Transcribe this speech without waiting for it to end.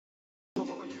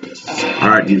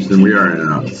Alright, Houston, we are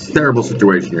in a terrible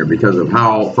situation here because of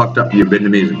how fucked up you've been to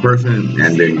me as a person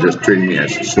and then just treating me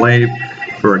as a slave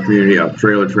for a community of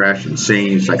trailer trash,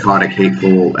 insane, psychotic,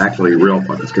 hateful, actually real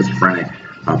fucking schizophrenic,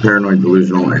 paranoid,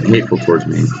 delusional, and hateful towards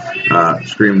me,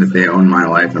 screaming that they own my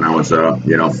life and I was,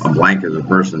 you know, a blank as a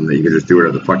person, that you could just do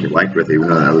whatever the fuck you liked with, even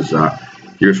though that was,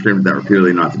 you were screaming that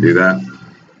repeatedly not to do that.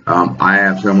 I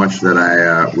have so much that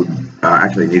I would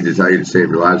actually need to tell you to save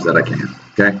your lives that I can't,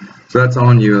 okay? So that's all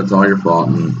on you, that's all your fault,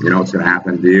 and you know what's going to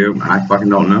happen to you? I fucking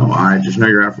don't know. I just know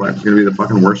your afterlife is going to be the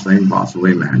fucking worst thing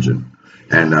possibly imagined.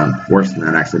 And worse than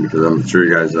that, actually, because I'm sure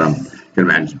you guys can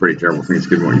imagine some pretty terrible things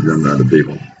given what you've done to other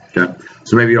people, okay?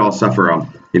 So maybe you all suffer,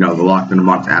 you know, the locked in a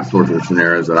box app torture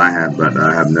scenarios that I had, but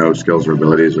I have no skills or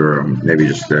abilities, or maybe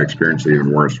just experience it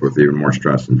even worse with even more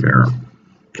stress and terror,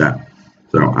 okay?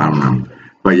 So, I don't know.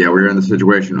 But yeah, we're in the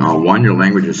situation. One, your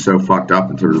language is so fucked up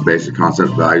in terms of basic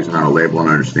concepts, values, and how to label and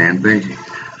understand things.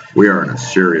 We are in a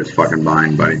serious fucking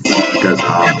bind, buddy. Because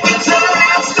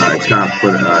it's kind of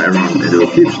put everyone into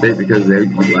a keep state because they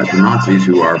let the Nazis,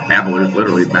 who are babblers,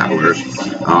 literally babblers,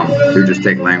 who just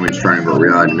take language, trying to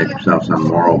reality to make themselves sound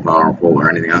moral, powerful, or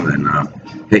anything other than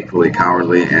hatefully,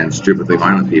 cowardly, and stupidly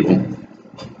violent people,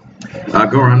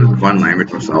 go around with fun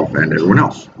language myself and everyone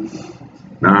else.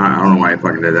 I don't know why I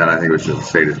fucking did that. I think it was just a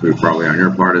sadist move probably on your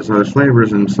part as other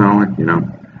slavers, and so, you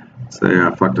know, it's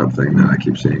a fucked up thing that I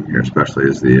keep seeing here, especially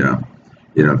as the,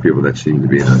 you know, people that seem to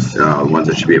be the ones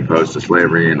that should be opposed to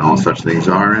slavery and all such things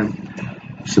are,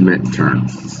 and submit and turn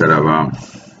instead of,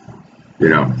 you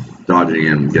know, dodging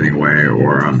and getting away,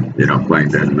 or, you know, playing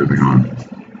dead and moving on.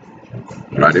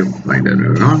 What I do? Playing dead and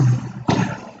moving on.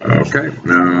 Okay,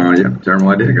 yeah, terrible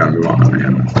idea. Gotta move on,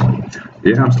 man.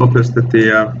 Yeah, I'm still pissed that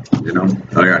the, you know,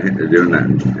 I got hit into doing that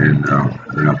and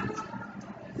you know,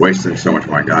 wasting so much of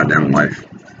my goddamn life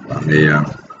on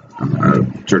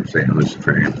the Church of Satan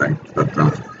Luciferian thing. But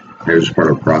it was part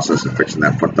of a process of fixing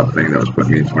that fucked up thing that was put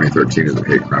me in 2013 as a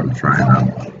hate crime to try and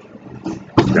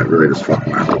that really just fucked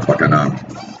my whole fucking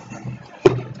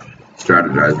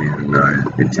strategizing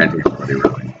and intending everybody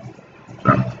really.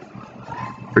 So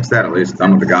fix that at least.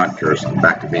 Done with the God curse. I'm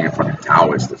back to being a fucking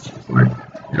Taoist. It's just like,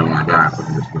 you don't want to die, but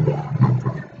just move on. I don't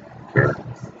fucking care.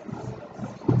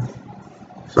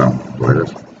 So, that's what it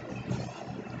is.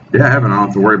 Yeah, Evan, I don't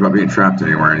have to worry about being trapped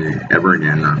anywhere ever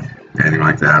again, or anything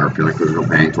like that, or feeling physical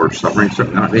pain, torture, suffering, so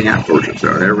not being at torture.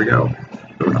 So, there we go.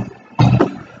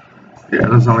 Yeah,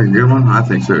 that sounds like a good one. I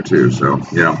think so, too. So,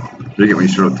 you know, you get when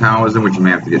you start with Taoism, which you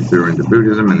may have to get through into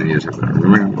Buddhism, and then you just have to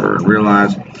remember and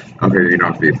realize, okay, you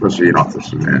don't have to be a pussy, you don't have to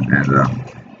submit, and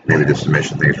maybe the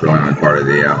submission thing is really only part of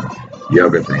the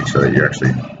yoga thing, so that you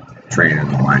actually train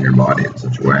and align your body in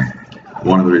such a way.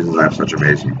 One of the reasons I have such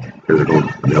amazing physical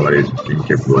abilities and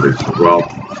capabilities as well.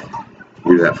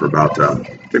 Do that for about,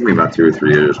 took me about 2 or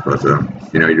 3 years, but,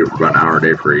 you know, you do it for about an hour a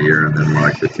day for a year, and then more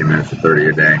like 15 minutes to 30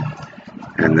 a day.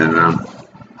 And then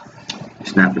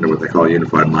snap into what they call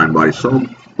unified mind, body, soul. A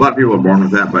lot of people are born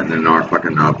with that, but in our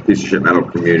fucking piece of shit metal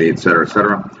community,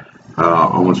 etc.,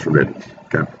 almost forbidden.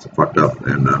 Okay, it's fucked up,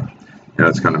 and you know,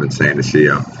 it's kind of insane to see.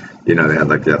 You know, they had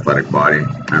like the athletic body.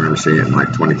 I remember seeing it in like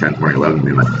 2010, 2011,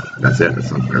 being like, that's it,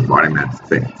 that's not their body, man.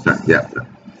 Yeah,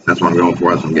 that's what I'm going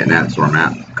for. That's what I'm getting at. That's where I'm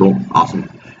at. Cool, awesome.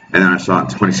 And then I saw it in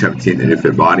 2017, the new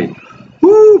fit body.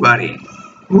 Woo, buddy.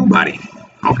 Woo, buddy.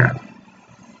 Okay.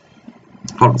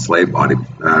 Called it slave body.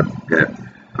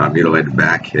 Mutilated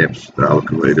back, hips,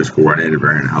 completely discoordinated,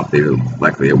 very unhealthy.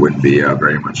 Likely it wouldn't be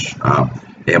very much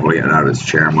able to get out of his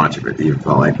chair much if it even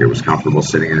felt like it was comfortable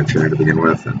sitting in a chair to begin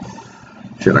with. And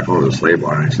shit, I called it a slave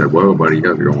body, and I said, whoa, buddy, you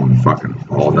guys are going fucking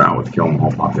balls out with killing the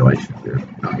whole population, dude.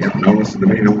 No, listen to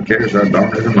me, no one cares. You know,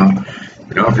 if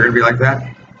you're going to be like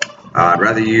that, I'd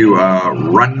rather you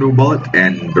run into a bullet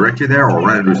and direct you there, or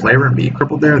run into a slaver and be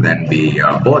crippled there, than be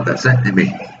a bullet that sent to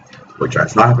me. Which I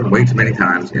saw happen way too many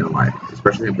times in life,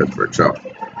 especially in Pittsburgh. So,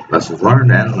 lessons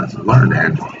learned,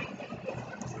 and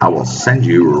I will send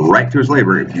you right to a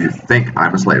slaver if you think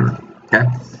I'm a slaver. Okay?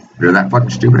 If you're that fucking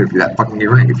stupid, if you're that fucking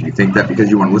ignorant, if you think that because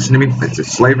you want to listen to me, it's a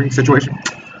slavery situation.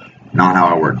 Not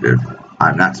how I work, dude.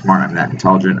 I'm that smart, I'm that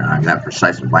intelligent, and I'm that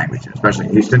precise with language. Especially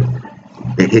in Houston,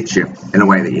 it hits you in a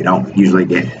way that you don't usually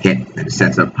get hit in the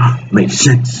sense of, makes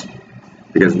sense.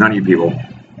 Because none of you people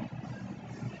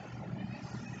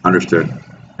understood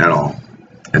at all,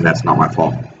 and that's not my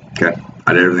fault. Okay,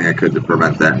 I did everything I could to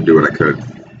prevent that and do what I could,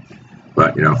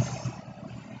 but you know,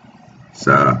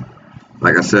 so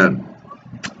like I said,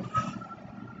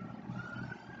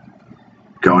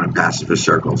 going in pacifist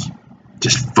circles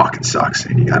just fucking sucks,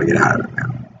 and you got to get out of it,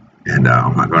 man. And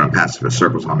I'm not going in pacifist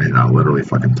circles. I mean, literally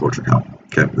fucking torture hell.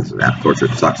 Okay, this is that torture.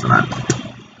 It sucks, and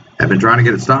I've been trying to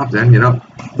get it stopped, and, you know,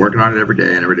 working on it every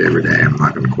day and every day, every day. I'm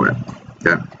not going to quit.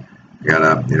 Okay. I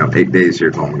got, you know, 8 days here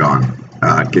till I'm gone.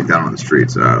 Kicked out on the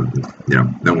streets. You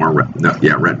know, no more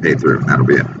rent paid through. That'll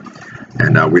be it.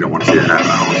 And we don't want to see that happen.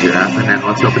 I don't want to see it happen. And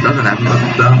let's hope it doesn't happen.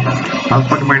 But how the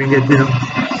fuck am I going to get, you know,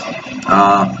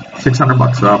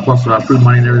 $600 plus food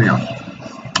money and everything else?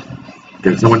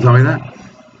 Can someone tell me that?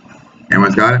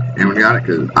 Anyone's got it? Anyone got it?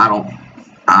 Because I don't.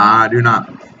 I do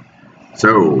not.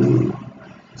 So,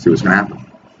 see what's going to happen.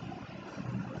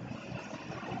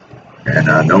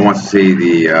 And no one wants to see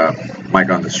the Mike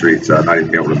on the streets not even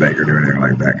be able to beg or do anything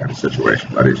like that kind of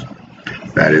situation, buddies.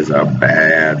 That is a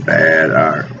bad,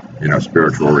 you know,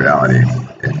 spiritual reality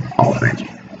in all things.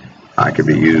 I could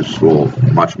be useful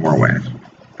in much more ways.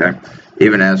 Okay,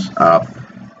 even as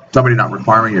somebody not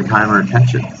requiring your time or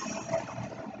attention.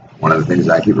 One of the things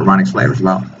I keep reminding slavers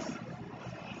about.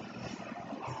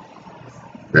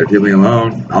 That if you leave me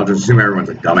alone, I'll just assume everyone's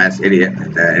a dumbass idiot,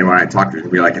 and anyone I talk to is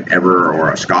gonna be like an Ever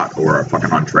or a Scott or a fucking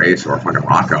Andres or a fucking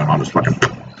Rocco, and I'll just fucking,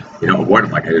 you know, avoid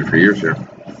them like I did for years here.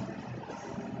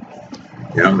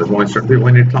 You know, there's only certain people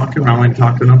I need to talk to, and I only need to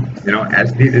talk to them, you know,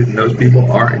 as needed, and those people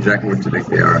are exactly what you think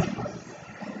they are.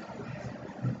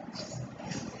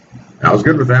 And I was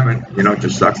good with them, and, you know, it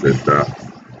just sucks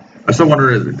that, I still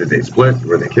wonder, did they split?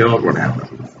 Were they killed? What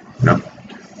happened? You know?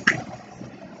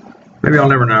 Maybe I'll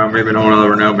never know. Maybe no one will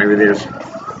ever know. Maybe they just,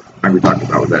 like we talked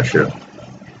about with that shit.